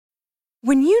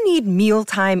When you need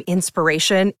mealtime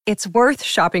inspiration, it's worth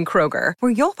shopping Kroger,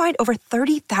 where you'll find over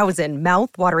 30,000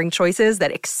 mouth-watering choices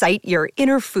that excite your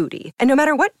inner foodie. And no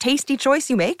matter what tasty choice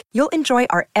you make, you'll enjoy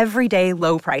our everyday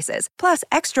low prices, plus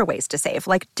extra ways to save,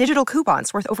 like digital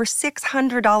coupons worth over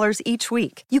 $600 each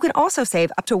week. You can also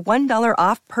save up to $1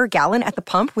 off per gallon at the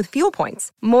pump with fuel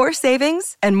points. More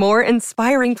savings and more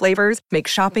inspiring flavors make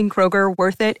shopping Kroger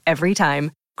worth it every time.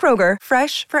 Kroger,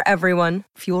 fresh for everyone.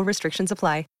 Fuel restrictions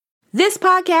apply. This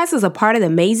podcast is a part of the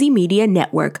Maisie Media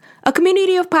Network, a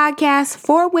community of podcasts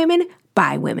for women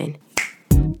by women.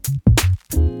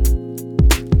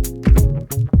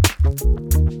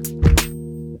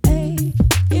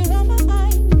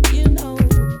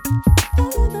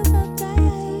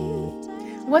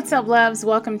 What's up, loves?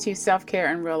 Welcome to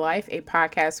Self-Care in Real Life, a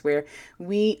podcast where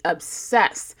we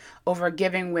obsess over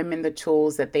giving women the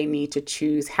tools that they need to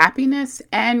choose happiness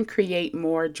and create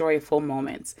more joyful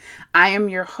moments. I am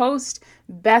your host,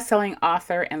 best-selling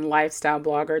author and lifestyle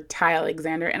blogger, Ty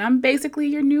Alexander, and I'm basically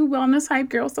your new wellness hype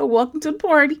girl, so welcome to the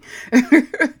party.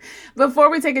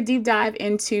 Before we take a deep dive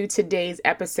into today's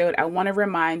episode, I want to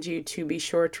remind you to be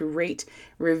sure to rate,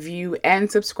 review,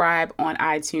 and subscribe on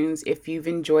iTunes if you've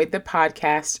enjoyed the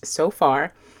podcast so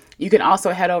far. You can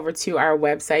also head over to our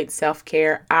website,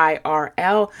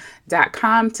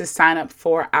 selfcareirl.com, to sign up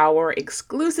for our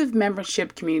exclusive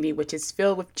membership community, which is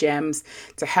filled with gems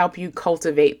to help you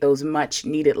cultivate those much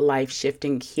needed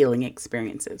life-shifting healing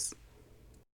experiences.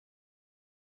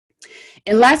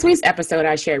 In last week's episode,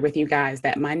 I shared with you guys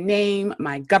that my name,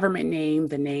 my government name,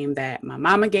 the name that my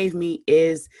mama gave me,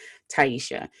 is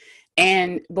Taisha.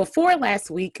 And before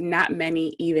last week, not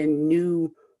many even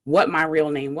knew what my real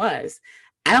name was.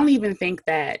 I don't even think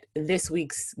that this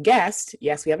week's guest,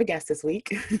 yes, we have a guest this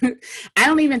week. I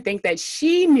don't even think that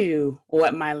she knew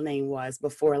what my name was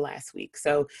before last week.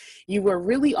 So you were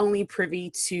really only privy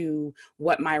to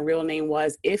what my real name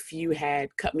was if you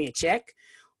had cut me a check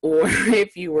or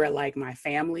if you were like my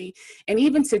family. And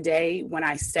even today, when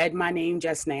I said my name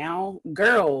just now,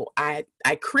 girl, I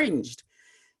cringed.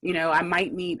 You know, I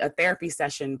might need a therapy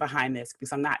session behind this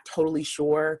because I'm not totally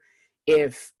sure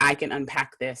if I can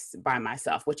unpack this by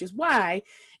myself, which is why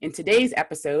in today's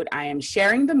episode, I am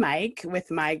sharing the mic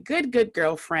with my good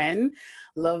girlfriend,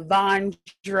 Lavondra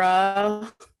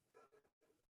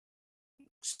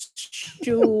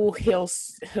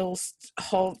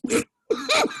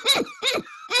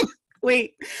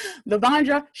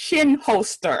Lavondra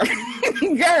Shinholster.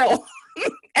 Girl.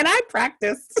 And I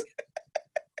practiced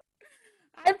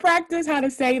how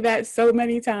to say that so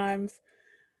many times.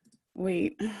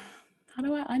 Wait. How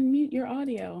do I unmute your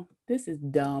audio? This is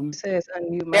dumb. It says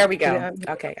unmute. There we go.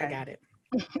 Okay, I got it.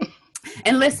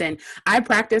 And listen, I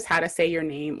practiced how to say your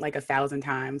name like 1,000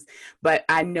 times, but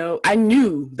I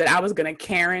knew that I was gonna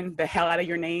Karen the hell out of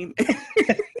your name.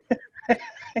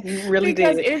 You really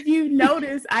because did. If you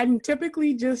notice, I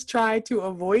typically just try to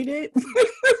avoid it.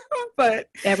 But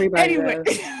everybody anyway.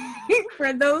 does.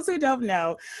 For those who don't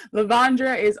know,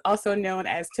 Lavondra is also known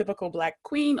as Typical Black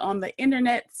Queen on the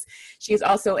internets. She's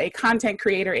also a content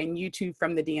creator in YouTube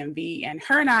from the DMV, and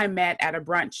her and I met at a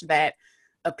brunch that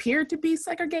appeared to be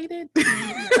segregated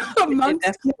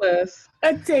amongst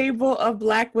a table of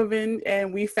Black women,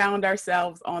 and we found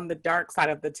ourselves on the dark side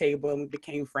of the table and we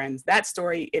became friends. That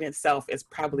story in itself is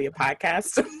probably a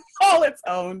podcast all its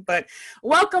own, but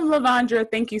welcome, Lavondra.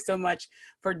 Thank you so much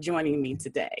for joining me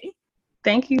today.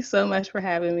 Thank you so much for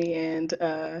having me, and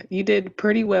you did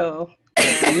pretty well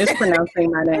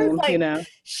mispronouncing my name, like, you know.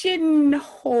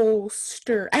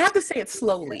 Shinholster. I have to say it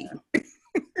slowly.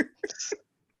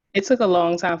 It took a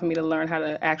long time for me to learn how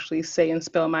to actually say and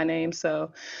spell my name,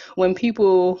 so when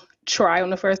people try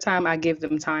on the first time, I give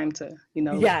them time to, you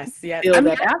know, yes. feel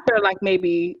that after like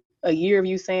maybe a year of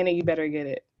you saying it, you better get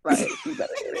it. Like, you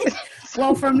better get it.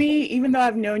 Well, for me, even though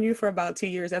I've known you for about 2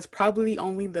 years, that's probably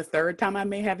only the third time I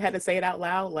may have had to say it out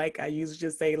loud. Like I usually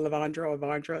just say Lavondra or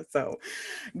Lavondra. So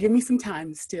give me some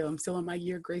time still. I'm still on my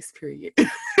year grace period.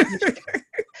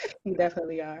 You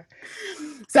definitely are.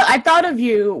 So I thought of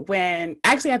you when,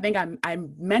 actually, I think I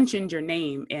mentioned your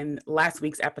name in last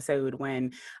week's episode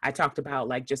when I talked about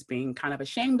like just being kind of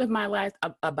ashamed of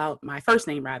about my first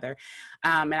name rather.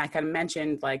 And I kind of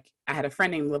mentioned like I had a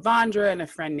friend named Lavondra and a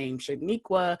friend named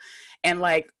Shaniqua, and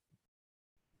like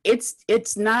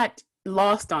it's not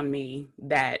lost on me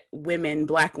that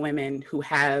Black women who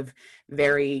have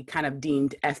very kind of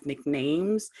deemed ethnic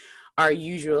names are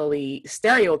usually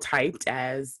stereotyped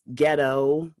as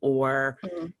ghetto or,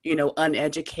 you know,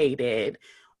 uneducated.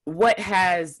 What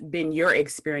has been your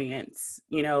experience,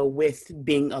 you know, with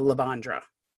being a Lavondra?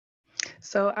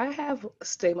 So I have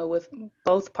stigma with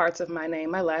both parts of my name,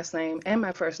 my last name and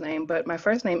my first name, but my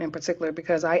first name in particular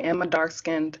because I am a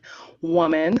dark-skinned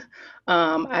woman.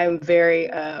 I'm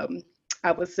very,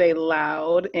 I would say,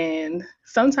 loud, and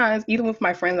sometimes even with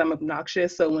my friends, I'm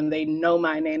obnoxious. So when they know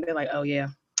my name, they're like, "Oh yeah,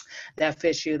 that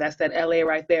fits you. That's that LA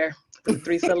right there with the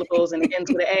three syllables and it ends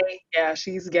with an A. Yeah,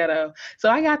 she's ghetto." So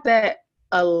I got that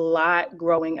a lot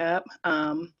growing up.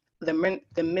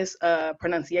 The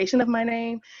mispronunciation of my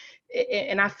name,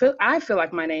 and I feel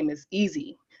like my name is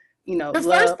easy. You know,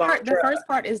 love The Andra. first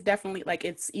part is definitely like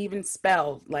it's even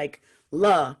spelled like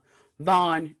La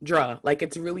Von Dra. Like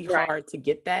it's really Right. hard to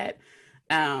get that.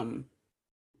 Um,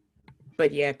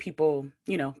 but yeah, people.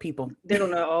 They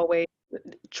don't always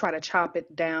try to chop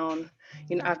it down.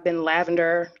 You know, I've been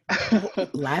Lavender. Oh,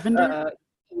 lavender? uh,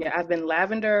 yeah, I've been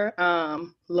Lavender,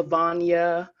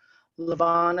 Lavanya,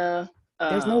 Lavana.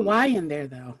 There's no Um, Y in there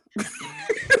though.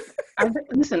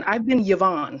 listen, I've been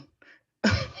Yvonne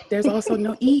There's also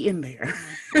no E in there.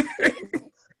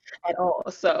 at all.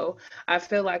 So I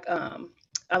feel like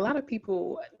a lot of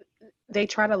people, they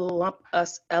try to lump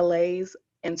us LAs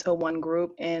into one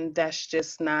group, and that's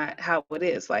just not how it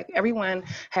is. Like everyone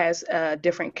has a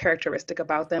different characteristic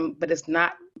about them, but it's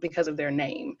not because of their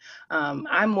name.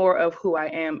 I'm more of who I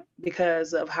am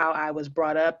because of how I was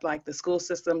brought up, like the school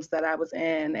systems that I was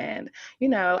in, and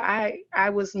I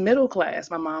was middle class.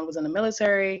 My mom was in the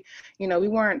military. We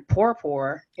weren't poor.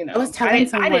 I was I telling didn't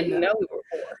someone know we were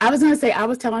poor. I was going to say, I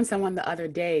was telling someone the other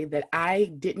day that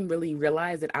I didn't really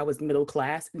realize that I was middle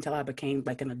class until I became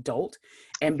like an adult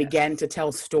and Yes. began to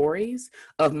tell stories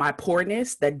of my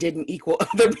poorness that didn't equal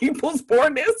other people's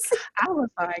poorness. I was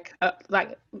like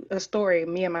a story.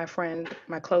 Me and my friend,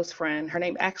 my close friend, her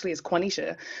name actually is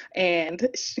Quanisha, and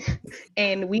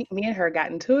me and her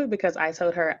got into it because I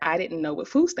told her I didn't know what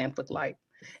food stamps looked like,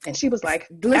 and she was like,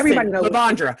 "Everybody Listen, knows what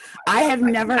food Lavandra, stamps I are." I have was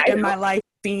like, never "I in my don't, life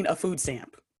seen a food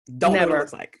stamp. Don't know what it never,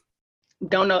 looks like.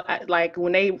 don't know." Like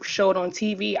when they showed on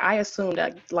TV, I assumed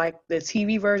that like the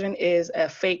TV version is a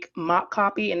fake mock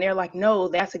copy, and they're like, "No,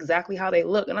 that's exactly how they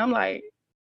look," and I'm like,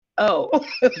 "Oh,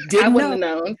 I Didn't wouldn't know.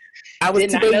 have known, I was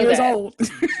did not 2 know years that." old.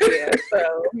 Yeah,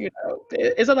 so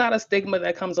it's a lot of stigma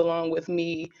that comes along with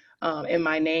me in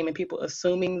my name, and people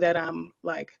assuming that I'm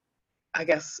like, I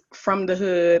guess, from the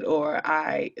hood, or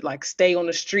I like stay on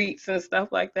the streets and stuff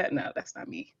like that. No, that's not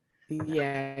me.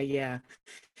 Yeah.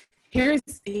 Here's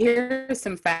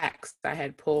some facts I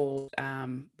had pulled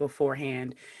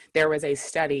beforehand. There was a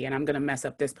study, and I'm going to mess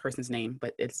up this person's name,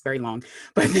 but it's very long.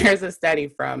 But there's a study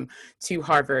from two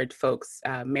Harvard folks,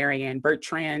 Marianne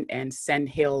Bertrand and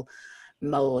Senhil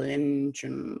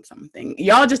Malindrum something.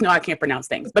 Y'all just know I can't pronounce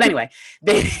things. But anyway,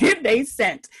 they they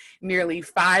sent nearly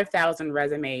 5,000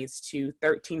 resumes to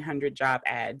 1,300 job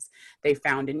ads they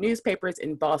found in newspapers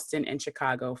in Boston and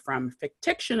Chicago from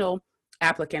fictional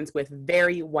applicants with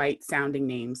very white sounding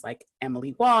names like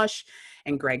Emily Walsh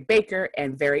and Greg Baker,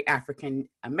 and very African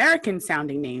American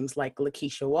sounding names like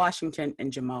Lakeisha Washington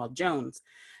and Jamal Jones.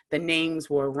 The names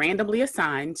were randomly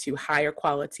assigned to higher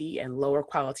quality and lower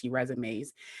quality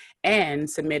resumes and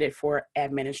submitted for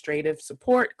administrative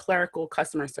support, clerical,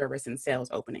 customer service, and sales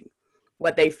opening.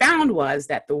 What they found was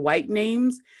that the white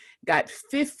names got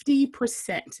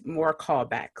 50% more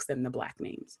callbacks than the black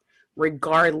names,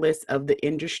 regardless of the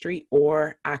industry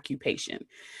or occupation.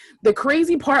 The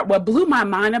crazy part, what blew my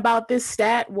mind about this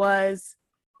stat was,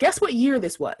 guess what year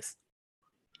this was?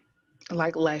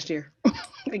 Like last year,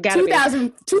 it gotta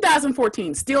be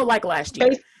 2014, still like last year.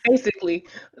 basically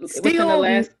within the Still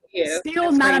last year. still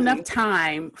That's not enough crazy.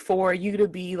 time for you to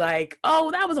be like,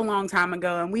 oh, that was a long time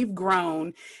ago and we've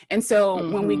grown. And so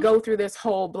when we Hmm. go through this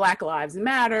whole Black Lives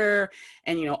Matter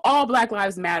and all Black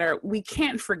Lives Matter, we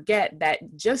can't forget that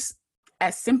just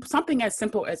something as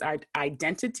simple as our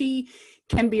identity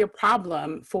can be a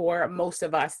problem for most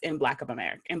of us in Black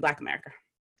America.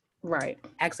 Right.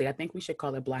 Actually, I think we should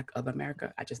call it Black of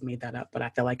America. I just made that up, but I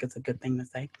feel like it's a good thing to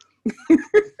say.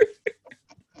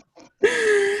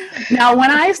 Now, when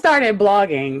I started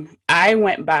blogging,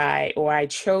 I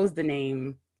chose the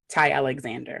name Ty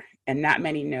Alexander, and not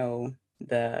many know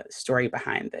the story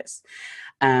behind this.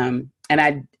 One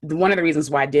of the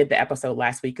reasons why I did the episode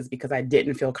last week is because I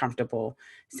didn't feel comfortable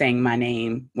saying my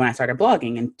name when I started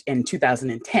blogging in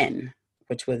 2010,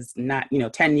 which was not,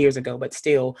 10 years ago, but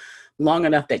still long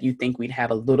enough that you think we'd have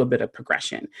a little bit of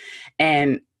progression.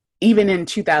 And even in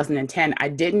 2010, I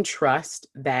didn't trust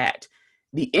that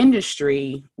the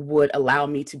industry would allow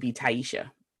me to be Taisha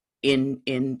in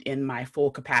my full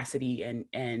capacity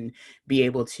and be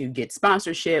able to get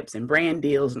sponsorships and brand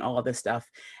deals and all of this stuff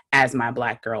as my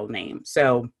Black girl name.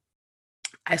 So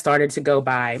I started to go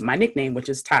by my nickname, which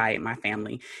is Ty in my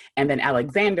family. And then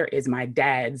Alexander is my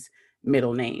dad's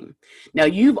middle name. Now,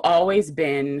 you've always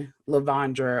been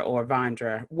Lavandra or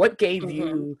Vandra. What gave Mm-hmm.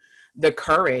 you the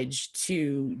courage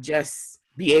to just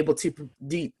be able to,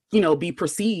 be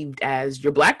perceived as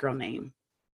your Black girl name?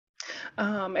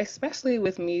 Especially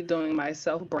with me doing my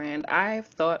self brand, I've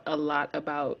thought a lot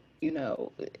about,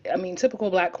 I mean, typical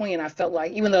Black queen. I felt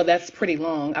like, even though that's pretty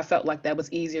long, I felt like that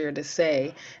was easier to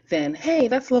say than, hey,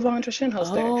 that's Lavondra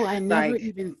Shinholster. Oh, I never Like,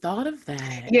 even thought of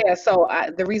that. yeah, so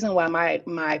the reason why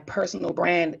my personal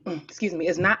brand, excuse me,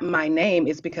 is not my name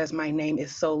is because my name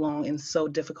is so long and so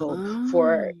difficult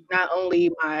for Oh, not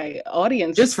only my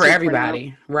audience just for to pronounce, everybody.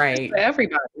 it's Right. for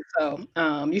everybody. So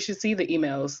you should see the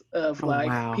emails of Oh, like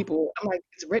wow. people. I'm like,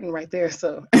 it's written right there,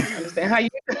 so I don't understand how you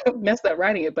messed up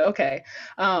writing it, but okay.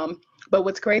 But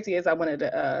what's crazy is I wanted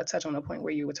to touch on a point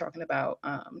where you were talking about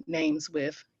names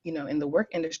with, in the work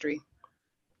industry.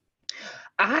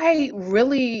 I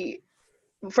really,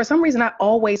 for some reason, I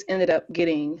always ended up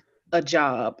getting a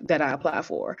job that I apply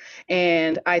for.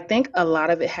 And I think a lot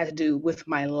of it had to do with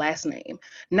my last name,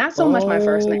 not so much my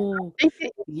first name. Oh, I think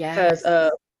it is because yes.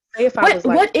 say if I What was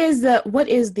like, what is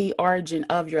the origin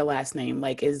of your last name?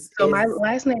 Like so my is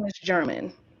last name is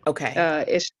German. okay.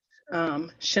 It's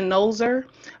Schnolzer,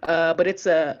 but it's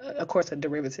of course, a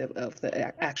derivative of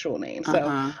the actual name. So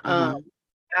Uh-huh. um, Uh-huh.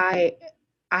 I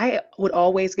I would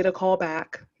always get a call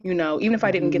back. Even if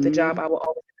I didn't get the job, Hmm. I would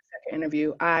always get a second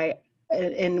interview.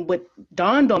 And what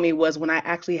dawned on me was when I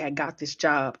actually had got this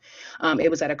job, it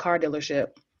was at a car dealership.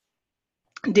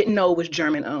 Didn't know it was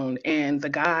German owned, and the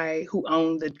guy who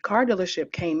owned the car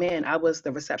dealership came in. I was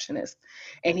the receptionist,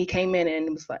 and he came in and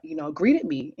was like, greeted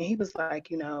me, and he was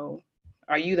like,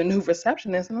 are you the new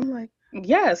receptionist? And I'm like,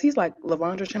 yes. He's like,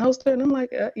 Lavondra Chenhoster, and I'm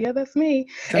like, yeah, that's me.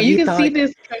 So And you can see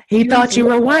this he confused thought you look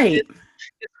were on this white.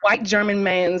 white German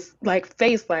man's like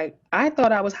face, like I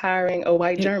thought I was hiring a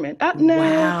white German. No,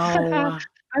 Wow.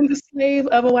 I'm the slave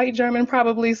of a white German,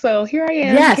 probably. So here I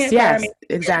am. You Yes, can't fire me. yes,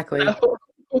 exactly.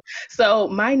 So, so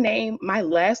my name, my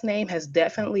last name has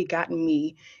definitely gotten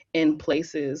me in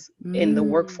places in the Mm.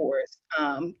 workforce,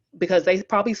 because they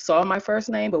probably saw my first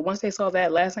name, but once they saw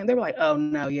that last name, they were like, "Oh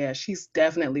no, yeah, she's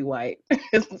definitely white."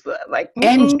 It's like,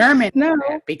 And German no,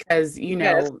 because,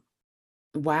 yes,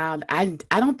 wow, I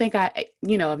don't think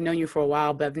I've known you for a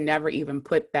while, but I've never even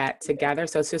put that together.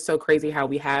 So it's just so crazy how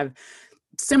we have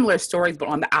similar stories, but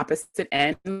on the opposite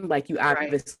end. Like you right.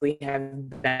 obviously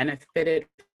have benefited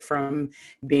from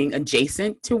being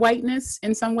adjacent to whiteness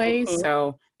in some ways. Mhm.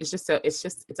 So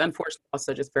it's unfortunate,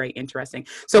 also just very interesting.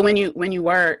 So when you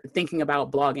were thinking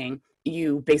about blogging,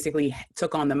 you basically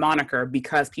took on the moniker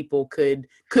because people couldn't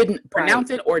Right.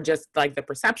 pronounce it, or just like the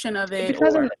perception of it,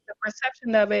 Because of or the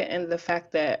perception of it and the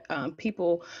fact that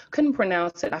people couldn't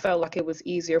pronounce it, I felt like it was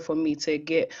easier for me to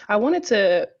get. I wanted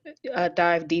to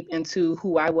dive deep into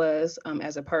who I was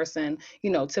as a person.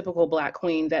 Typical Black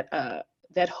queen.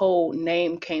 That whole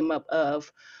name came up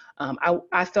of.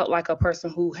 I felt like a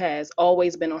person who has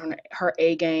always been on her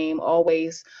A game,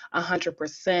 always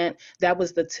 100%. That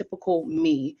was the typical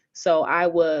me. So I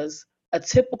was a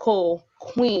typical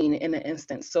queen in an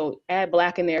instance. So add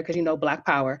Black in there because Black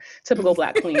power. Typical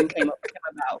Black queen came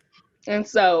about. And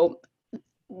so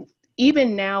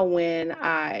even now when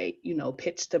I,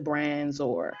 pitch to brands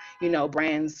or,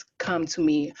 brands come to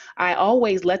me, I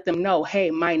always let them know, hey,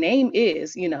 my name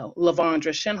is,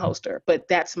 Lavondra Shinholster, but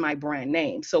that's my brand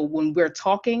name. So when we're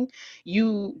talking,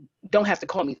 you don't have to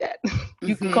call me that.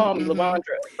 You can call me hmm.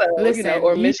 Lavondra. So, Listen,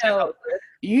 or Miss Shinholster.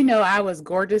 I was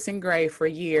gorgeous and gray for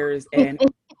years, and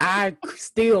I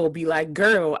still be like,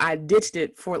 girl, I ditched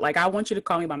it for, like, I want you to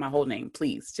call me by my whole name,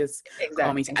 please. Just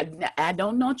call me. Exactly. I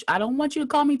don't know. I don't want you to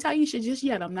call me Taisha just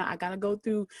yet. I gotta go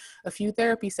through a few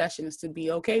therapy sessions to be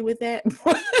okay with that.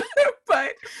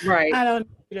 But Right. I don't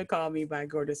want you to call me by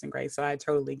gorgeous and gray. So I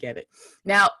totally get it.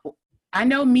 Now, I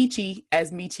know Michi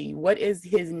as Michi. What is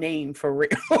his name for real?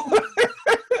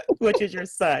 Which is your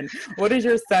son? What is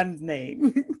your son's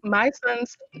name? My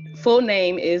son's full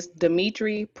name is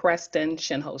Dimitri Preston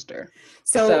Shinholster.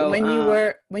 So So,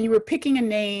 when you were picking a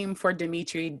name for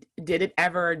Dimitri, did it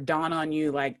ever dawn on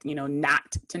you, like,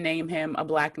 not to name him a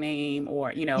Black name,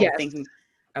 or, yes, thinking,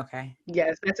 okay.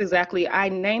 yes, that's exactly.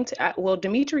 Well,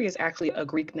 Dimitri is actually a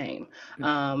Greek name.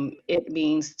 It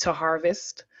means to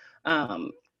harvest,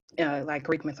 um, like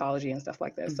Greek mythology and stuff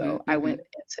like that. Mm-hmm, So I mm-hmm, went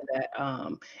into that.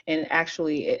 And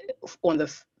actually, on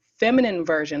the feminine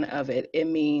version of it, it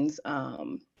means uh,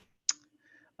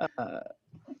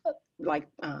 like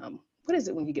what is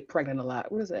it when you get pregnant a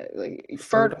lot? What is that? Like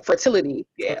Fertile. fertility.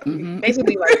 Yeah. Mm-hmm.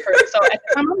 Basically like so at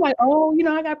the time I'm like, oh,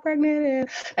 I got pregnant and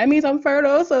that means I'm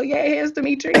fertile. So yeah, here's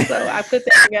Dimitri. So I put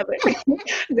that together.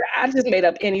 I just made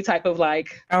up any type of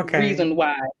like reason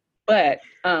why. But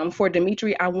for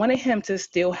Dimitri, I wanted him to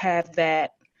still have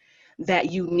that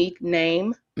unique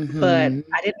name, but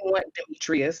I didn't want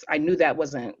Demetrius. I knew that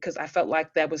wasn't, because I felt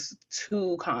like that was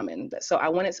too common. So I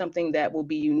wanted something that will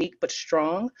be unique but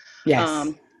strong.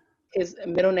 Yes. His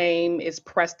middle name is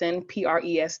Preston,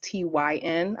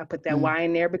 Prestyn. I put that Y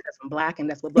in there because I'm Black, and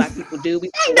that's what Black people do.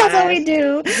 That's what we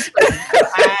do.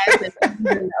 Eyes and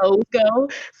the O's go.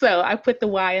 So I put the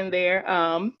Y in there.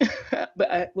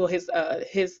 But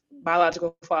his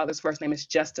biological father's first name is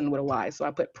Justin with a Y, so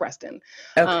I put Preston.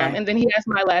 Okay. And then he has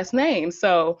my last name.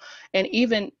 So, and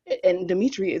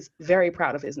Dimitri is very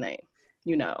proud of his name.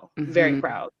 Very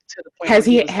proud to the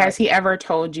point. Has he ever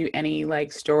told you any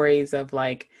like stories of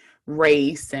like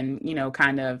race and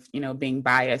kind of being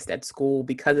biased at school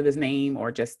because of his name,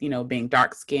 or just being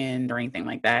dark skinned or anything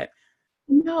like that?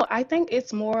 No, I think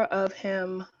it's more of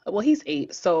him. Well, he's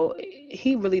 8, so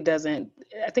he really doesn't.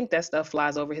 I think that stuff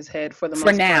flies over his head for the most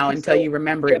part. For now, until you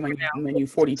remember it when you're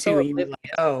 42, so, and you're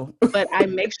like, oh. But I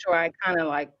make sure I kind of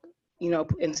like,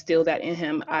 instill that in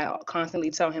him. I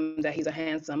constantly tell him that he's a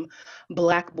handsome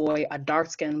Black boy, a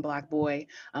dark-skinned Black boy.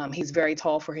 He's very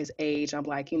tall for his age. I'm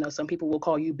like, some people will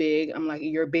call you big. I'm like,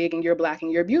 you're big and you're Black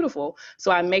and you're beautiful.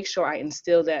 So I make sure I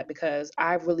instill that, because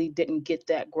I really didn't get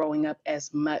that growing up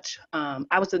as much.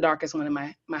 I was the darkest one in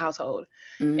my household.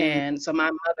 And so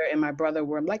my mother and my brother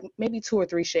were like maybe 2 or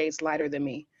 3 shades lighter than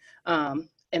me.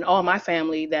 And all my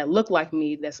family that looked like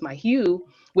me, that's my hue,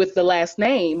 with the last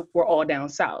name, were all down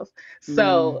south.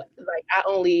 So like I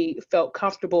only felt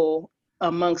comfortable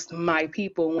amongst my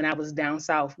people when I was down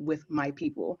south with my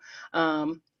people.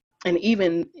 And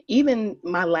even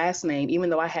my last name, even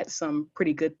though I had some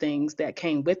pretty good things that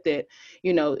came with it,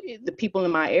 the people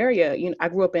in my area, I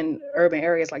grew up in urban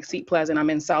areas like Seat Pleasant. I'm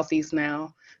in Southeast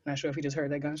now. Not sure if you just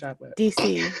heard that gunshot, but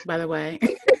DC, by the way.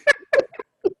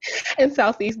 In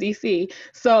Southeast DC.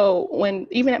 So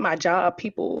even at my job,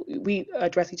 we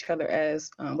address each other as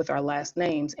with our last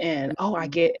names, and I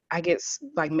get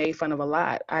like made fun of a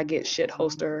lot. I get shit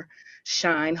hoster,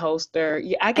 shine hoster.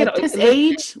 Yeah, I get at this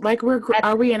age. Like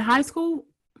are we in high school?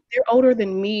 They're older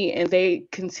than me, and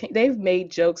they've made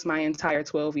jokes my entire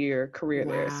 12-year career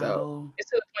there. So it's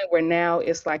to the point where now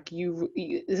it's like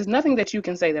there's nothing that you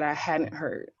can say that I hadn't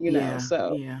heard,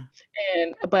 So yeah.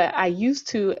 But I used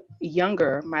to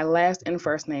my last and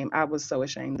first name, I was so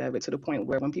ashamed of it, to the point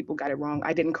where when people got it wrong,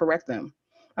 I didn't correct them.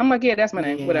 I'm like, yeah, that's my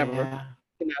name, whatever.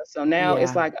 So now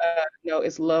it's like,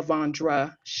 it's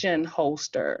Lavondra Shin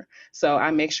Holster. So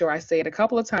I make sure I say it a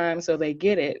couple of times so they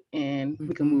get it, and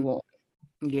we can move on.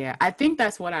 Yeah, I think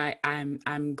that's what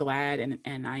I'm glad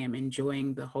and I am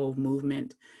enjoying the whole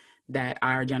movement that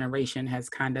our generation has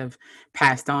kind of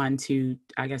passed on to,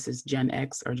 I guess it's Gen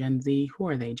X or Gen Z. Who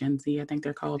are they? Gen Z, I think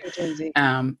they're called. Gen Z.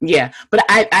 Yeah, but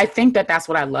I think that's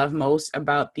what I love most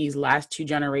about these last 2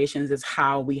 generations, is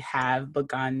how we have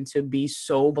begun to be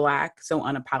so Black, so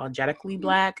unapologetically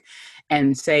Black,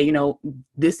 and say,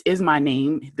 this is my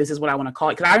name. This is what I want to call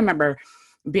it. Because I remember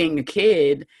being a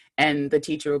kid and the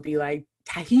teacher would be like,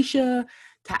 Tahisha,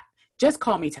 just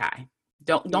call me Ty.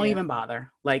 Don't even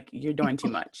bother. Like, you're doing too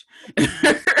much.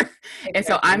 And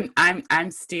so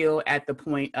I'm still at the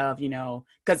point of,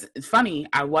 because it's funny,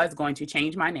 I was going to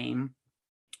change my name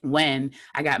when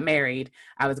I got married.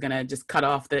 I was going to just cut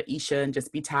off the Isha and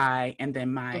just be Ty. And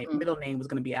then my middle name was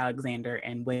going to be Alexander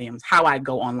and Williams. How I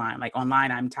go online. Like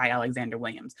online, I'm Ty Alexander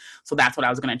Williams. So that's what I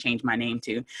was going to change my name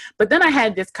to. But then I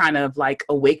had this kind of like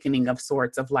awakening of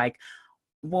sorts of like,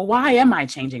 well, why am I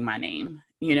changing my name?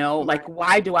 Like,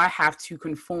 why do I have to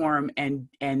conform and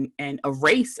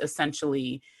erase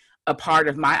essentially a part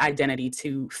of my identity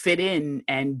to fit in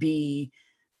and be,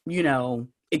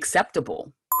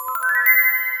 acceptable?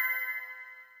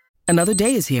 Another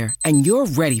day is here and you're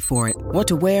ready for it. What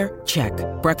to wear? Check.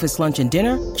 Breakfast, lunch, and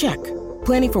dinner? Check.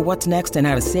 Planning for what's next and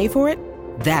how to save for it?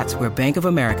 That's where Bank of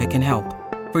America can help.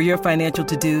 For your financial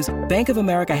to-dos, Bank of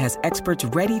America has experts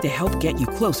ready to help get you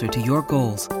closer to your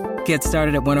goals. Get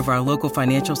started at one of our local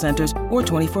financial centers or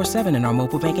 24/7 in our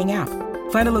mobile banking app.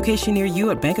 Find a location near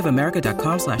you at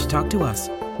bankofamerica.com/talktous.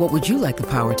 What would you like the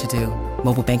power to do?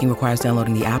 Mobile banking requires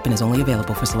downloading the app and is only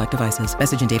available for select devices.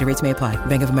 Message and data rates may apply.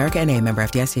 Bank of America N.A., member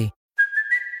FDIC.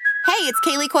 Hey, it's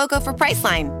Kaylee Cuoco for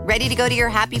Priceline. Ready to go to your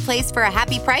happy place for a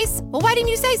happy price? Well, why didn't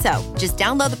you say so? Just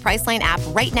download the Priceline app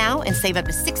right now and save up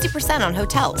to 60% on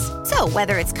hotels. So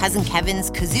whether it's Cousin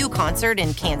Kevin's Kazoo Concert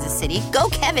in Kansas City, go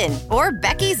Kevin, or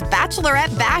Becky's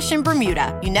Bachelorette Bash in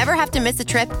Bermuda, you never have to miss a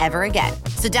trip ever again.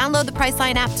 So download the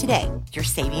Priceline app today. Your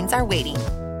savings are waiting.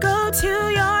 Go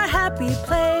to your happy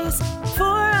place for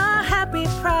a happy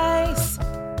price.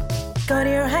 Go to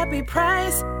your happy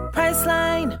price,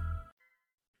 Priceline.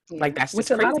 Like, that's which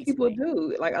just a lot of crazy to people me.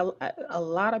 do. Like a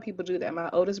lot of people do that. My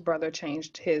oldest brother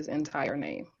changed his entire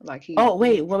name. Like Oh,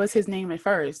 wait, what was his name at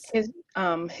first?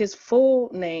 his full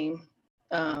name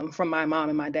from my mom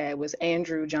and my dad was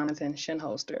Andrew Jonathan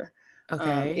Shinholster.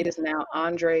 Okay. It is now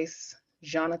Andres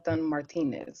Jonathan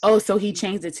Martinez. Oh, so he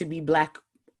changed it to be black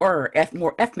or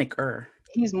more ethnic.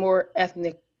 He's more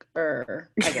ethnic, I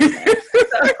guess.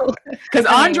 Because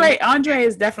Andre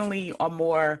is definitely a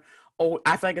more old.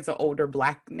 I feel like it's an older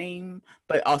black name,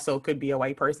 but also could be a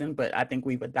white person. But I think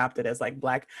we've adopted as like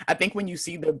black. I think when you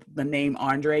see the name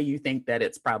Andre, you think that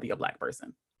it's probably a black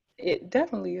person. It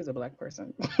definitely is a black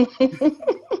person.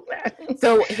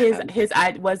 So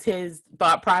his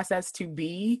thought process to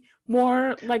be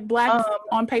more like black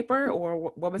on paper,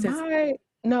 or what was his?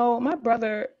 My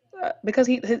brother, because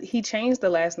he changed the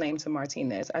last name to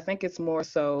Martinez. I think it's more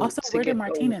so. Also, where did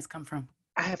Martinez come from?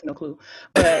 I have no clue,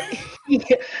 but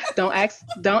don't ask,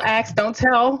 don't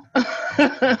tell.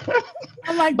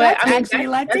 I'm like, that's actually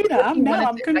Latina.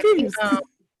 I'm confused.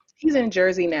 He's in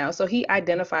Jersey now, so he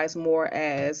identifies more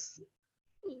as,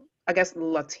 I guess,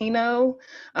 Latino.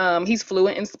 He's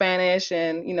fluent in Spanish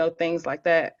and things like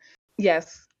that.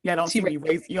 Yes. Yeah, y'all don't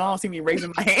see me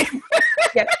raising my hand.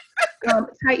 Yes.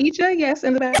 Taisha, yes,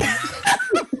 in the back.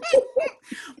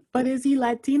 But is he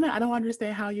Latina? I don't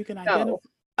understand how you can identify.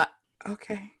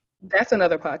 Okay. That's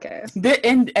another podcast.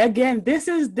 And again, this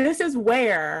is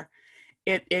where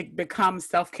it becomes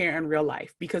self-care in real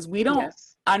life, because we don't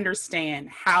understand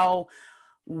how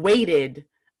weighted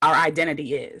our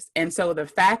identity is. And so the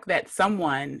fact that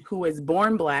someone who is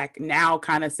born black now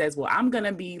kind of says, well, I'm going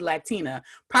to be Latina,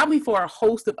 probably for a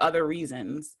host of other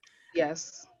reasons.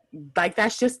 Yes. Like,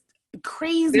 that's just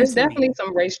crazy. There's definitely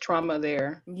some race trauma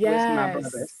there with my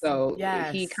brother. So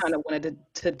yes. He kind of wanted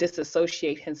to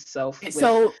disassociate himself.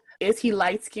 So is he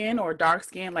light skinned or dark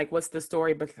skinned? Like, what's the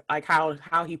story? Like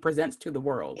how he presents to the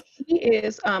world? He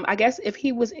is. I guess if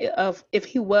he was of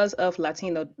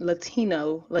Latino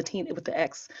with the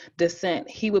X descent,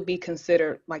 he would be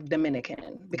considered like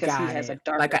Dominican, because he has a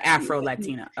dark, like an Afro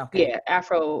Latina. Okay. Yeah,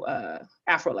 Afro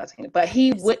Latina. But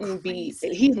he wouldn't be.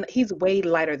 He's way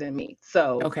lighter than me.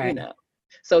 So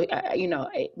So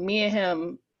me and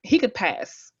him, he could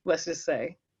pass. Let's just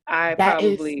say. I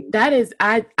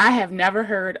have never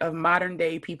heard of modern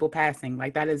day people passing.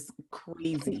 Like, that is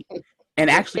crazy. And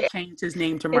actually changed his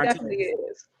name to Martinez.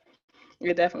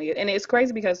 It definitely is. And it's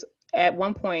crazy because at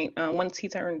one point, once he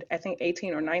turned, I think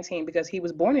 18 or 19, because he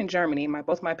was born in Germany.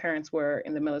 Both my parents were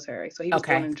in the military. So he was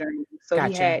born in Germany. So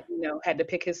he had, had to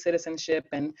pick his citizenship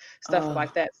and stuff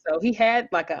like that. So he had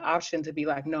like an option to be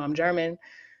like, no, I'm German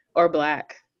or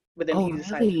black. But then he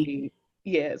decided to be.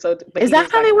 Yeah. So is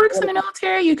that how it works in the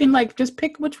military? You can like just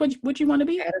pick what you want to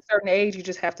be? At a certain age, you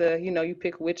just have to, you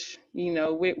pick which,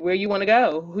 where you want to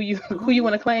go, who you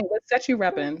want to claim, what set you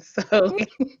repping. So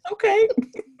okay.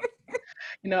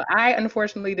 I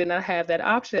unfortunately did not have that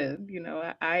option.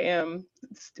 I am.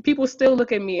 People still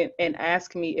look at me and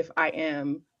ask me if I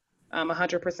am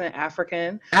 100%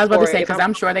 African. I was about to say, because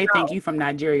I'm sure they think you from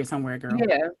Nigeria somewhere, girl.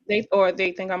 Yeah, they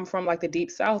think I'm from like the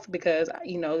deep South, because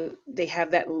they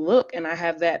have that look and I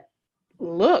have that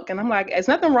look, and I'm like, there's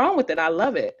nothing wrong with it. I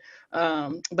love it.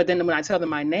 But then when I tell them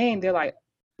my name, they're like,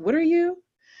 "What are you?"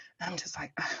 I'm just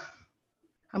like,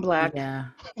 I'm black. Yeah,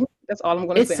 that's all I'm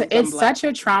going to say. It's such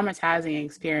a traumatizing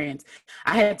experience.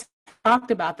 I had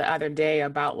talked about the other day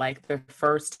about like the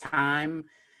first time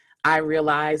I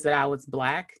realized that I was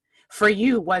black. For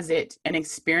you, was it an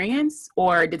experience,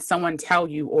 or did someone tell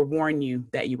you or warn you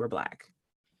that you were black?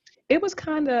 It was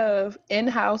kind of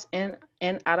in-house and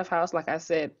out of house. Like I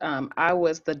said, I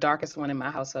was the darkest one in my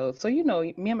household. So,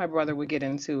 me and my brother would get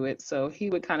into it. So he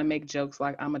would kind of make jokes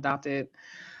like I'm adopted.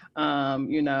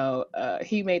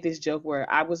 He made this joke where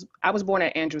I was born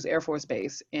at Andrews Air Force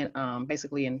Base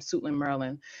basically in Suitland,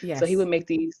 Maryland. Yes. So he would make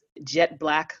these jet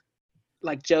black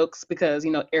like jokes because,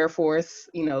 Air Force,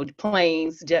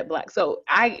 planes, jet black. So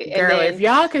if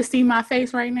y'all could see my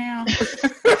face right now.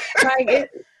 Like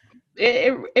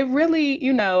it really,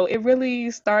 it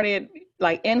really started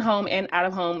like in home and out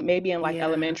of home, maybe in like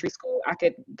elementary school.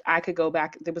 I could go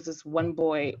back. There was this one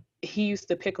boy, he used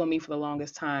to pick on me for the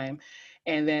longest time.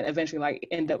 And then eventually, like,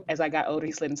 end up as I got older,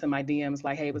 he slid into my DMs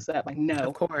like, "Hey, what's up?" Like, Of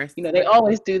no, course. they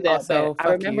always do that. But Also, I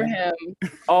fuck remember you. him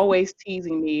always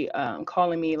teasing me,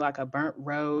 calling me like a burnt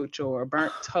roach or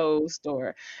burnt toast.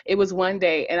 Or it was one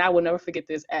day, and I will never forget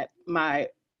this. At my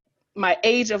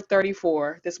age of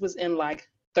 34, this was in like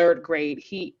third grade.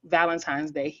 Valentine's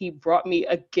Day, he brought me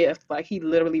a gift. Like, he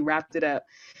literally wrapped it up.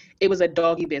 It was a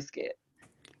doggy biscuit,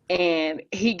 and Are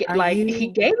he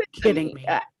you gave it to kidding me. me?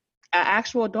 An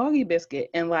actual doggy biscuit,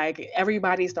 and like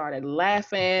everybody started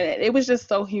laughing. It was just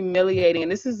so humiliating, and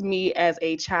this is me as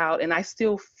a child, and I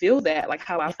still feel that, like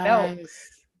how I felt,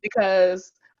 Yes.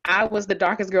 because I was the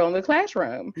darkest girl in the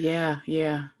classroom. Yeah,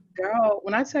 yeah. Girl,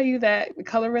 when I tell you that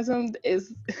colorism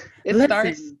is it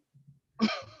starts. Listen,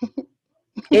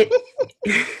 it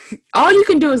all you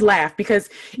can do is laugh, because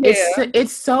Yeah,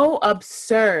 it's so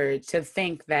absurd to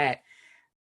think that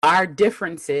our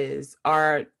differences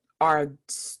are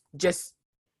just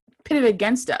pitted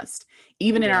against us,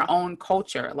 even in our yeah, own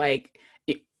culture. Like,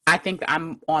 I think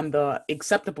I'm on the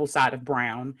acceptable side of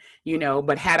brown,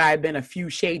 but had I been a few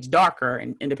shades darker,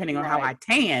 and depending on how right, I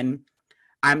tan,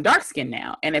 I'm dark skinned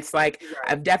now. And it's like,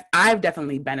 right. I've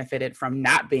definitely benefited from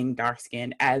not being dark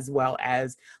skinned as well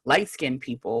as light skinned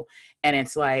people. And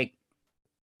it's like,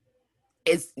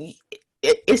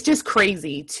 it's just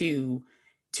crazy to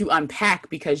unpack,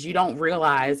 because you don't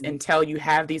realize until you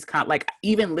have these like,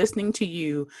 even listening to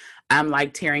you, I'm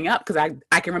like tearing up, because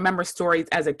I can remember stories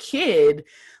as a kid,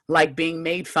 like being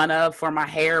made fun of for my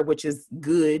hair, which is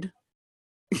good,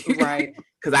 Right.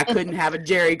 because I couldn't have a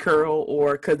jerry curl,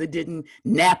 or because it didn't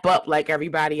nap up like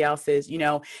everybody else's,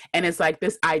 and it's like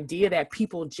this idea that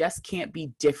people just can't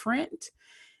be different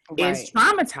is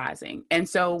Right. traumatizing. And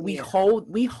so we Yeah.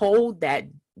 hold that,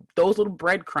 those little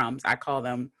breadcrumbs, I call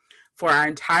them, for our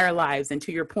entire lives. And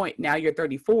to your point, now you're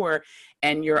 34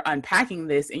 and you're unpacking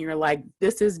this, and you're like,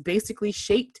 this has basically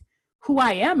shaped who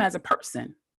I am as a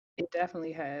person. It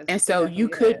definitely has. And It so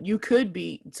definitely has. you could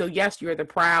be, so yes, you're the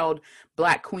proud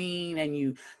Black queen and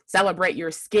you celebrate your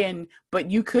skin,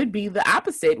 but you could be the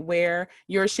opposite, where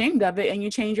you're ashamed of it and you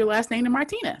change your last name to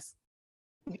Martinez.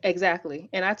 Exactly.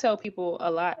 And I tell people a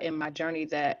lot in my journey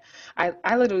that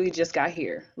I literally just got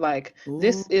here. Like, Ooh, talk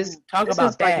this is about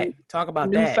like that. Talk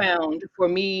about that. newfound for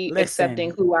me, accepting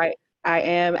Listen, who I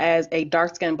am as a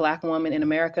dark-skinned Black woman in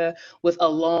America with a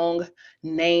long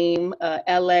name,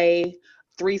 LA,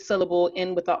 three-syllable,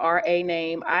 end with a RA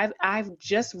name. I've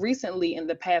just recently, in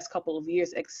the past couple of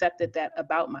years, accepted that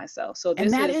about myself. So and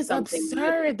this that is is something new.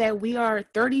 absurd that we are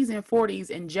 30s and 40s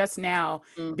and just now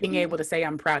being Mhm. able to say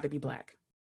I'm proud to be Black.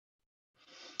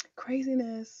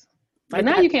 Craziness. But Like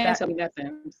now you that, can't that tell me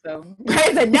nothing. So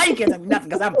I said, now you can't tell me nothing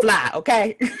because I'm fly,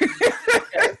 okay?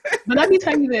 yes. But let me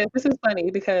tell you this. This is funny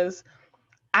because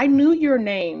I knew your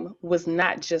name was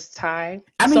not just Ty.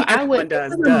 I So mean, everyone it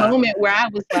does, was a duh. moment where I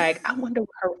was like, I wonder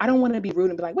I don't want to be rude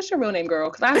and be like, what's your real name, girl?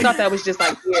 Because I thought that was just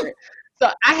like weird. So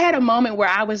I had a moment where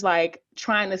I was like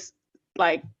trying to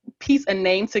like piece a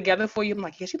name together for you. I'm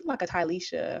like, yeah, she look like a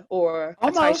Tylisha or a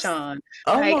Almost, Tyshawn.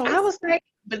 Like, I almost. was like,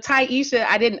 but Taisha,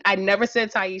 I never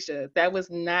said Taisha. That was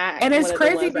not And one it's of the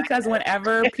crazy ones I because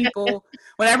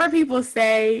whenever people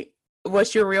say,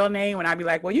 what's your real name? And I'd be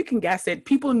like, well, you can guess it.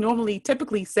 People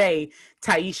typically say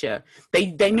Taisha. They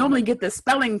had. normally get the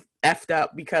spelling effed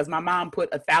up because my mom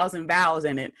put 1,000 vowels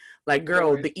in it. Like, Of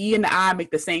girl, course. the E and the I make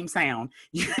the same sound.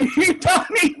 You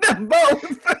don't need them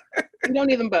both. You don't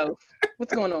need them both.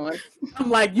 What's going on? I'm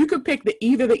like, you could pick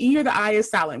either the E or the I is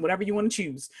silent, whatever you want to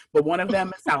choose. But one of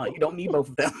them is silent. You don't need both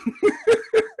of them.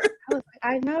 I was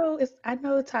like, I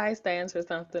know Ty stands for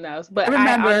something else, I but I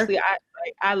remember. honestly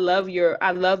I love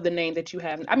I love the name that you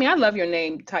have. I mean, I love your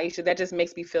name, Taisha. That just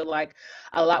makes me feel like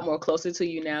a lot more closer to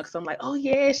you now, because I'm like, oh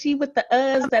yeah, she with the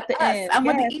uhs at the Us. end. I'm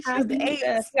with the Yes, E's, the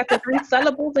Taisha. A's. She got the three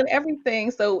syllables and everything.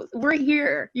 So we're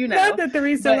here, Not the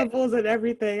three But syllables and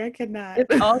everything. I cannot.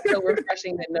 it's also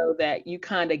refreshing to know that you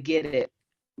kind of get it.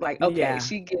 Like, okay, Yeah.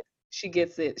 she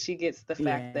gets it. She gets the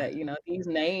fact Yeah. that, these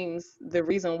names, the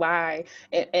reason why,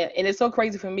 and it's so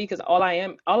crazy for me because all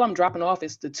I'm dropping off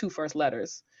is the two first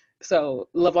letters. So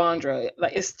Lavondra,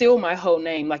 like, it's still my whole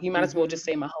name. Like, you might as well Hmm. just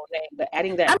say my whole name, but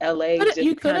adding I that LA mean, just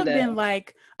you could kind have of. been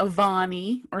like a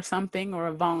Vonnie or something, or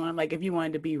a Vaughn, like if you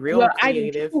wanted to be real Well,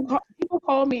 creative. people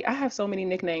call me. I have so many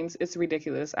nicknames. It's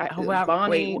ridiculous. Oh, wow. Wait.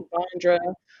 Vonnie, Vondra,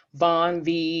 Von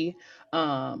V.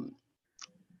 Um,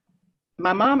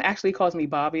 My mom actually calls me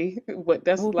Bobby. What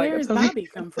that's Well, like where a does totally Bobby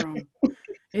come from?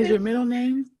 Is your middle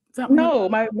name something no,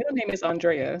 about? my middle name is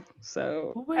Andrea.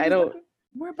 So Well, I don't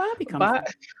where Bobby come Bob,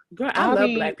 from? Girl, I love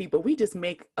Bobby. Black people. We just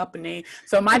make up a name.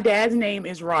 So my dad's name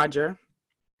is Roger.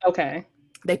 Okay.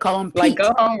 They call him Like, Pete.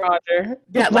 go home, Roger.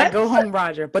 Yeah, What? like go home,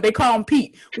 Roger. But they call him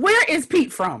Pete. Where is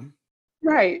Pete from?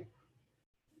 Right.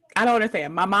 I don't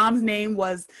understand. My mom's name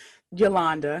was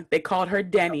Yolanda. They called her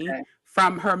Denny Okay.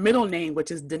 from her middle name,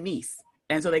 which is Denise.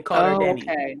 And so they called her Oh, Denny.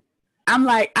 okay. I'm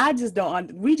like, I just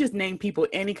don't, we just name people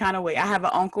any kind of way. I have an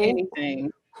uncle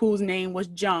Anything. whose name was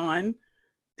John.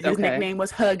 His Okay. nickname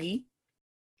was Huggy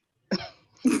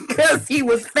because he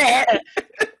was fat.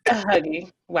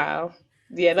 Huggy. Wow.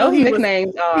 Yeah, So those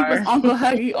nicknames he was are. Uncle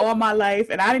Huggy all my life.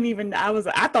 And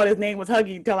I thought his name was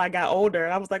Huggy until I got older.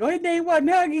 I was like, oh, his name wasn't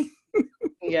Huggy.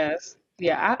 Yes.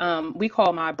 Yeah, we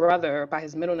call my brother by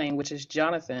his middle name, which is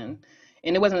Jonathan.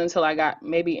 And it wasn't until I got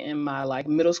maybe in my like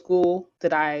middle school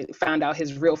that I found out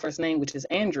his real first name, which is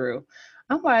Andrew.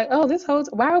 I'm like, oh,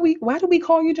 why do we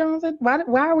call you Jonathan? Why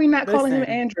are we not calling him Listen,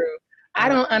 Andrew? I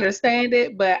don't understand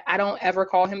it, but I don't ever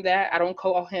call him that. I don't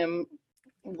call him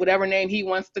whatever name he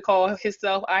wants to call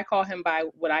himself. I call him by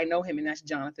what I know him, and that's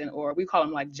Jonathan, or we call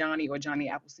him like Johnny or Johnny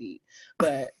Appleseed.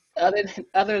 But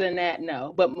other than that,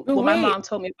 no. But but what my wait. mom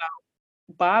told me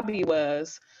about Bobby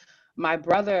was my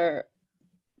brother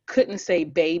couldn't say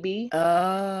baby.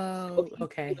 So Oh, he'd be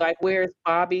okay. like, where's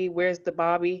Bobby? Where's the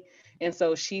Bobby? And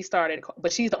so she started,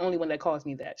 but she's the only one that calls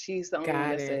me that. She's the only one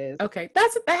Got that it. says, Okay.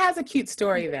 That has a cute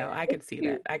story yeah, though. I it's could see that.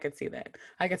 cute. I could see that.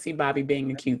 I could see Bobby being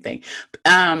the cute thing.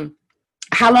 Um,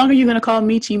 how long are you gonna call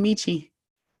Michi Michi?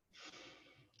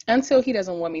 Until he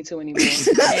doesn't want me to anymore.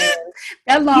 And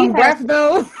That he long has breath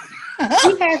though.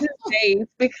 he has his days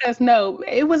because no,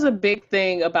 it was a big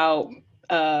thing about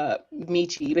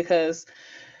Michi because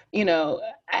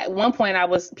at one point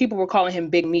people were calling him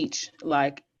Big Meech.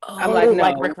 Like I'm like, Oh,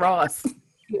 like no. Rick Ross.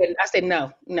 I said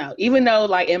no, no. Even though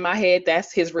like in my head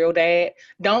that's his real dad,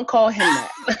 don't call him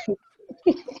that.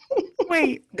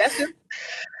 Wait, That's just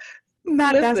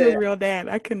not that's his listen. real dad.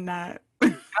 I could not.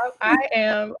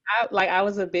 I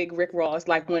was a big Rick Ross.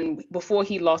 Like before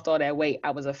he lost all that weight,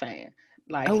 I was a fan.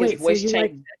 Like Oh his wait, so voice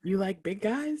changed. you like big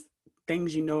guys?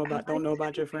 Things you know I about don't like know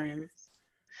about teddy your friends. bears.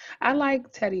 I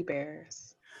like teddy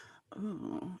bears.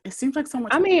 Oh, it seems like so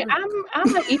much I mean, work.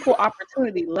 I'm an equal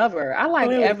opportunity lover. I like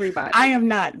Clearly, everybody. I am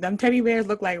not. Them teddy bears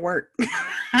look like work.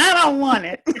 I don't want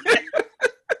it.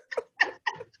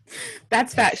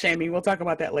 That's fat shaming. We'll talk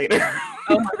about that later.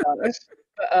 Oh my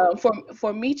gosh.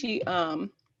 For Michi,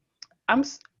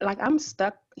 I'm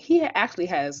stuck. He actually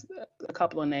has a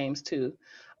couple of names too.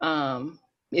 Um,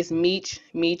 it's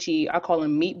Michi. I call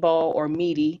him Meatball or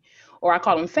Meaty, or I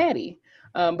call him Fatty.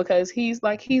 Because he's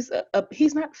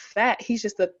not fat. He's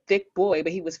just a thick boy,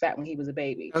 but he was fat when he was a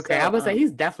baby. Okay, I So would say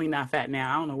he's definitely not fat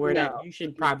now. I don't know where that no, you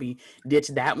should probably ditch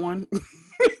that one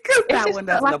because it's that just one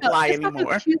doesn't apply it's like a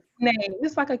anymore. cute name.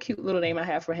 It's like a cute little name I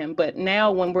have for him. But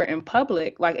now when we're in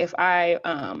public, like if I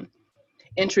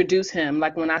introduce him,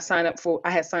 like when I had signed up for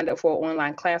an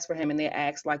online class for him, and they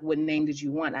asked like what name did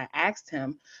you want. I asked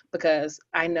him because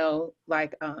I know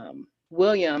like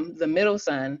William, the middle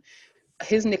son,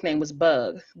 his nickname was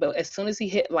Bug, but as soon as he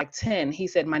hit like 10, he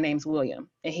said my name's William,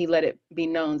 and he let it be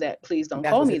known that please don't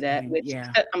That call was me his that, name. which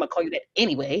Yeah. I'm gonna call you that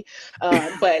anyway.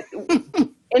 But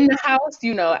in the house,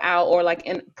 I'll, or like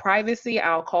in privacy,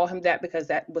 I'll call him that because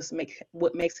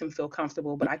what makes him feel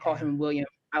comfortable. But I call Yeah. him William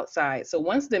outside. So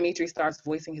once Dimitri starts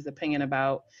voicing his opinion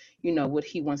about, what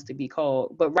he wants to be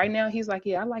called, but right now he's like,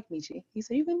 yeah, I like Michi. He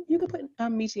said you can put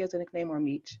Michi as a nickname or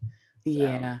Meech. So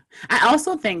Yeah. I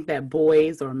also think that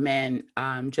boys or men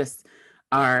just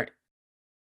are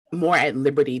more at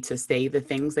liberty to say the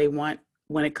things they want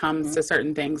when it comes mhm, to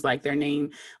certain things like their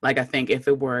name. Like I think if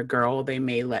it were a girl, they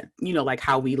may let, like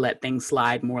how we let things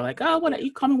slide more like, oh, what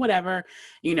you call me, whatever,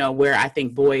 where I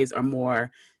think boys are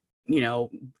more,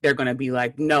 they're going to be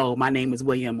like, no, my name is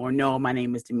William, or no, my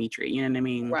name is Dimitri. You know what I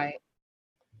mean? right,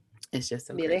 It's just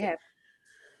so yeah, they crazy. have.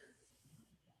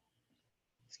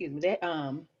 Excuse me,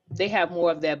 they have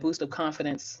more of that boost of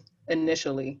confidence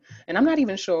initially, and I'm not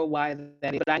even sure why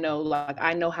that is, but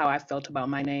I know how I felt about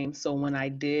my name. So when I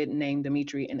did name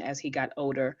Dimitri, and as he got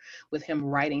older, with him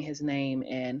writing his name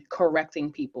and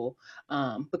correcting people,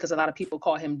 because a lot of people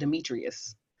call him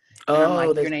Demetrius, and I'm Oh,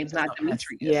 like, your there's name's there's not no S.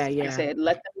 Yeah, Demetrius. I yeah. said,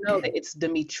 let them know that it's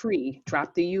Dimitri.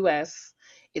 Drop the US.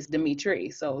 It's Dimitri.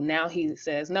 So now he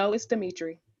says, no, it's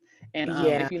Dimitri. And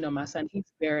Yeah. if you know my son,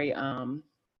 he's very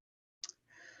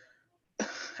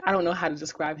I don't know how to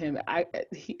describe him.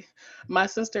 My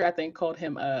sister, I think, called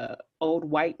him old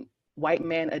white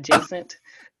man adjacent.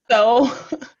 So,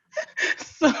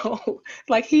 so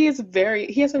like he has a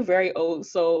very old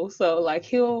soul. So like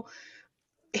he'll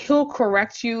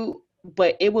correct you,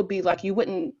 but it would be like you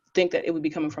wouldn't think that it would be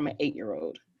coming from an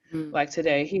 8-year-old. Mm. Like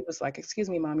today, he was like, "Excuse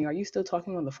me, mommy, are you still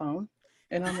talking on the phone?"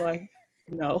 And I'm like,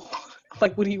 no.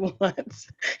 Like, what do you want?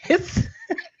 It's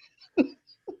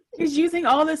He's using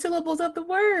all the syllables of the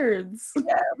words.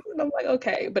 yeah. And I'm like,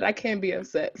 okay, but I can't be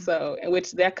upset. So, in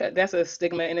which that's a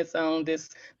stigma in its own.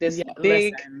 This Yeah,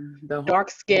 big, listen, the whole,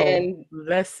 dark skinned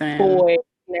listen. boy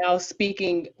now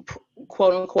speaking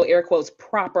quote unquote air quotes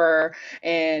proper,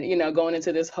 and going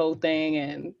into this whole thing,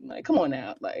 and like, come on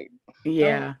now, like,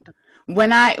 Yeah.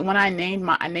 When I named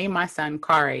my son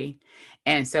Kari,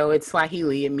 and so it's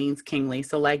Swahili, it means kingly.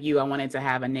 So like you, I wanted to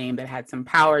have a name that had some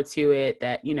power to it,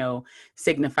 that,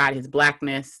 signified his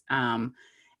blackness. And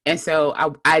so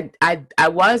I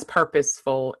was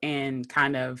purposeful in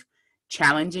kind of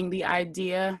challenging the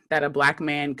idea that a Black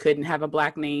man couldn't have a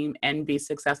Black name and be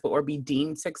successful or be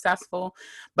deemed successful.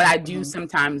 But I do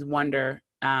sometimes wonder,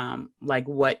 like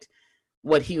what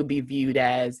he would be viewed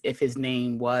as if his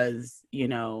name was,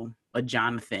 a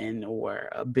Jonathan or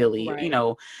a Billy. Right.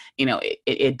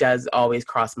 It does always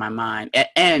cross my mind.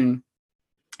 And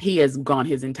he has gone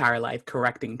his entire life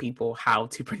correcting people how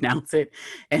to pronounce it.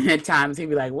 And at times he'd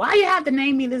be like, why you have to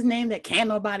name me this name that can't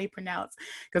nobody pronounce?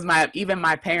 Because even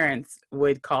my parents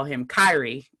would call him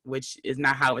Kyrie, which is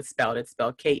not how it's spelled. It's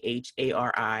spelled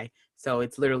Khari. So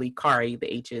it's literally Kari.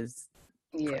 The H is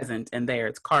present, and there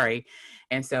it's Kari.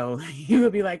 And so he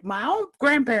would be like, my own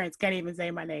grandparents can't even say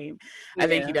my name. I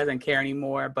think he doesn't care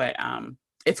anymore. But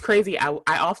it's crazy. I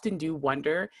often do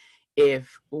wonder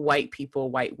if white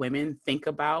women think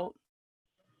about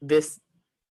this,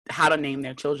 how to name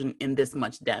their children in this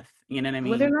much depth. You know what I mean?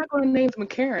 Well, they're not going to name them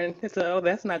Karen, so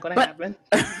that's not going to happen.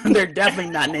 They're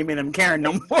definitely not naming them Karen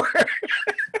no more.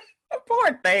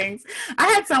 Poor things. I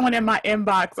had someone in my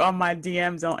inbox on my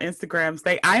DMs on Instagram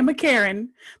say, I'm a Karen,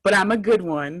 but I'm a good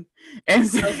one. And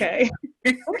so, okay.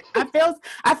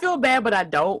 I feel bad, but I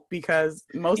don't, because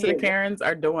most of the Karens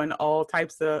are doing all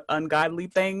types of ungodly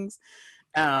things.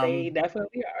 They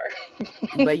definitely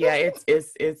are. But yeah,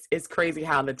 it's crazy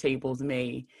how the tables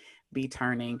may be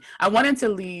turning. I wanted to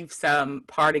leave some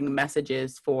parting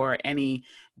messages for any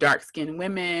dark-skinned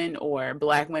women or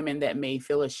Black women that may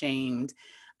feel ashamed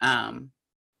on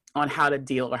how to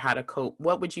deal or how to cope.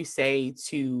 What would you say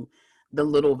to the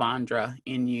little Vondra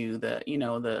in you,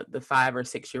 the 5 or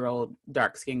 6 year old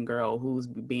dark-skinned girl who's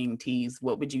being teased?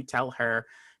 What would you tell her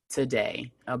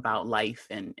today about life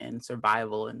and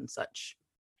survival and such?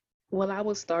 Well, I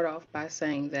would start off by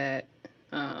saying that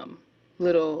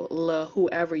little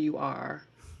whoever you are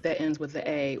that ends with the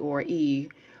A or E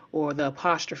or the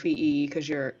apostrophe E, because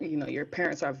your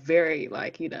parents are very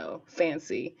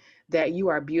fancy, that you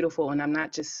are beautiful. And I'm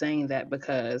not just saying that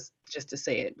just to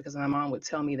say it, because my mom would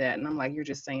tell me that. And I'm like, you're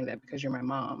just saying that because you're my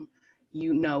mom.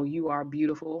 You are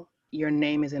beautiful. Your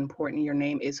name is important. Your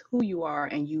name is who you are,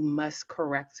 and you must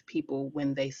correct people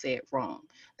when they say it wrong.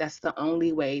 That's the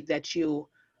only way that you,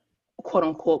 quote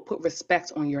unquote, put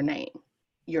respect on your name,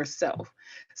 yourself.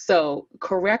 So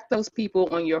correct those people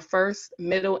on your first,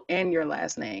 middle, and your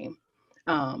last name.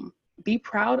 Be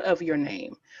proud of your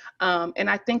name. And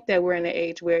I think that we're in an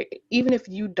age where even if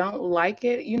you don't like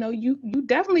it, you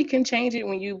definitely can change it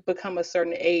when you become a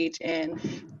certain age, and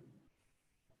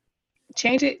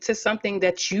change it to something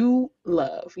that you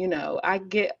love. I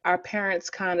get our parents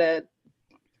kind of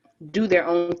do their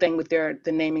own thing with the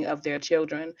naming of their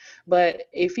children. But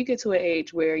if you get to an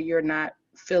age where you're not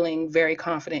feeling very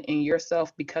confident in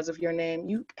yourself because of your name,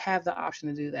 you have the option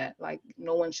to do that. Like,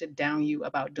 no one should down you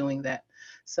about doing that.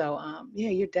 So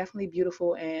you're definitely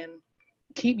beautiful, and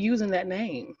keep using that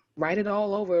name. Write it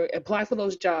all over, apply for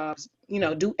those jobs,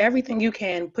 do everything you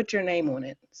can, put your name on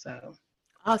it. So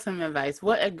awesome advice.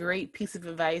 What a great piece of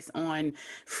advice on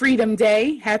Freedom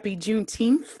Day. Happy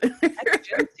Juneteenth. Happy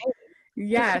Juneteenth.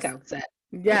 Yes. Cookouts.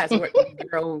 Yes.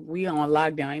 Girl, we on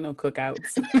lockdown. Ain't no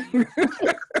cookouts. I went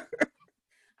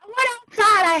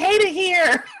outside. I hate it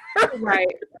here.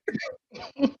 Right.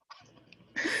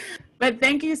 But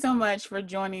thank you so much for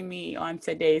joining me on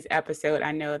today's episode.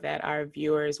 I know that our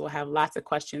viewers will have lots of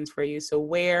questions for you. So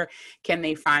where can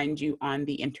they find you on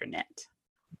the internet?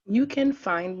 You can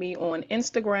find me on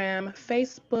Instagram,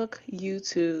 Facebook,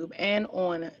 YouTube, and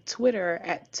on Twitter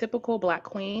at Typical Black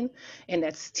Queen, and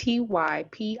that's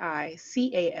TYPICAL.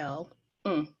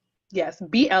 Yes,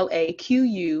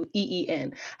 BLAQUEEN.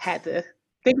 Had to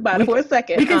think about it for a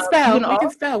second. We can spell. We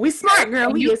can spell. We smart,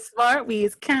 girl. We is smart. We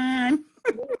is kind.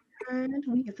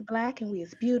 We is black, and we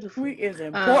is beautiful. We is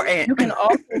important. You can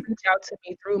also reach out to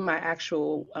me through my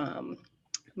actual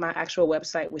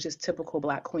website, which is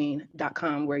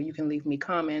typicalblackqueen.com, where you can leave me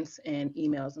comments and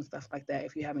emails and stuff like that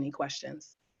if you have any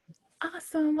questions.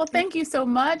 Awesome. Well, thank you so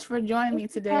much for joining me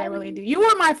today. I really do. You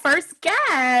were my first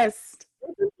guest.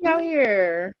 Out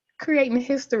here. creating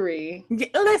history. Yeah,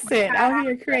 listen, out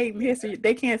here creating history.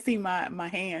 They can't see my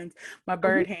hands, my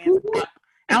bird hands.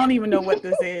 I don't even know what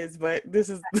this is, but this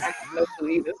is. I have no clue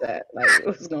either. That like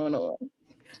what's going on?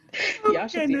 Oh, Y'all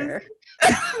should see her.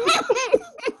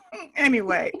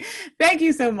 Anyway, thank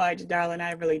you so much, darling.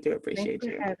 I really do appreciate Thanks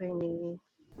you for having me.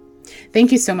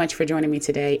 Thank you so much for joining me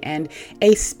today, and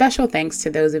a special thanks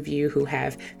to those of you who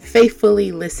have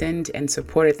faithfully listened and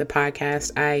supported the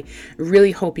podcast. I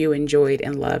really hope you enjoyed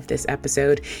and loved this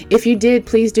episode. If you did,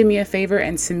 please do me a favor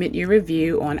and submit your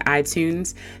review on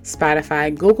iTunes,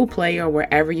 Spotify, Google Play, or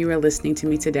wherever you are listening to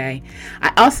me today.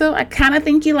 I kind of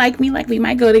think you like me, like we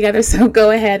might go together, so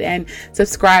go ahead and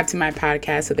subscribe to my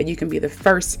podcast so that you can be the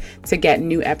first to get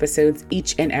new episodes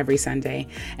each and every Sunday.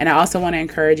 And I also want to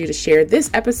encourage you to share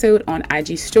this episode on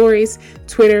IG stories,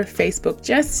 Twitter, Facebook.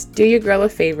 Just do your girl a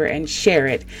favor and share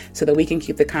it so that we can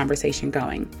keep the conversation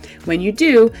going. When you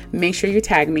do, make sure you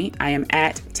tag me. I am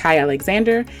at Ty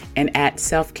Alexander and at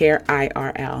Selfcare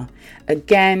IRL.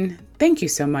 Again, thank you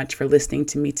so much for listening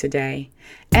to me today.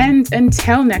 And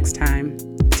until next time,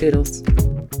 toodles.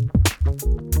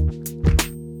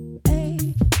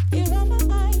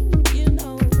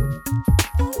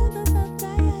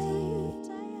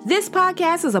 This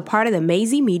podcast is a part of the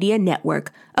Maisie Media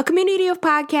Network, a community of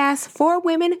podcasts for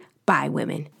women by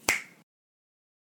women.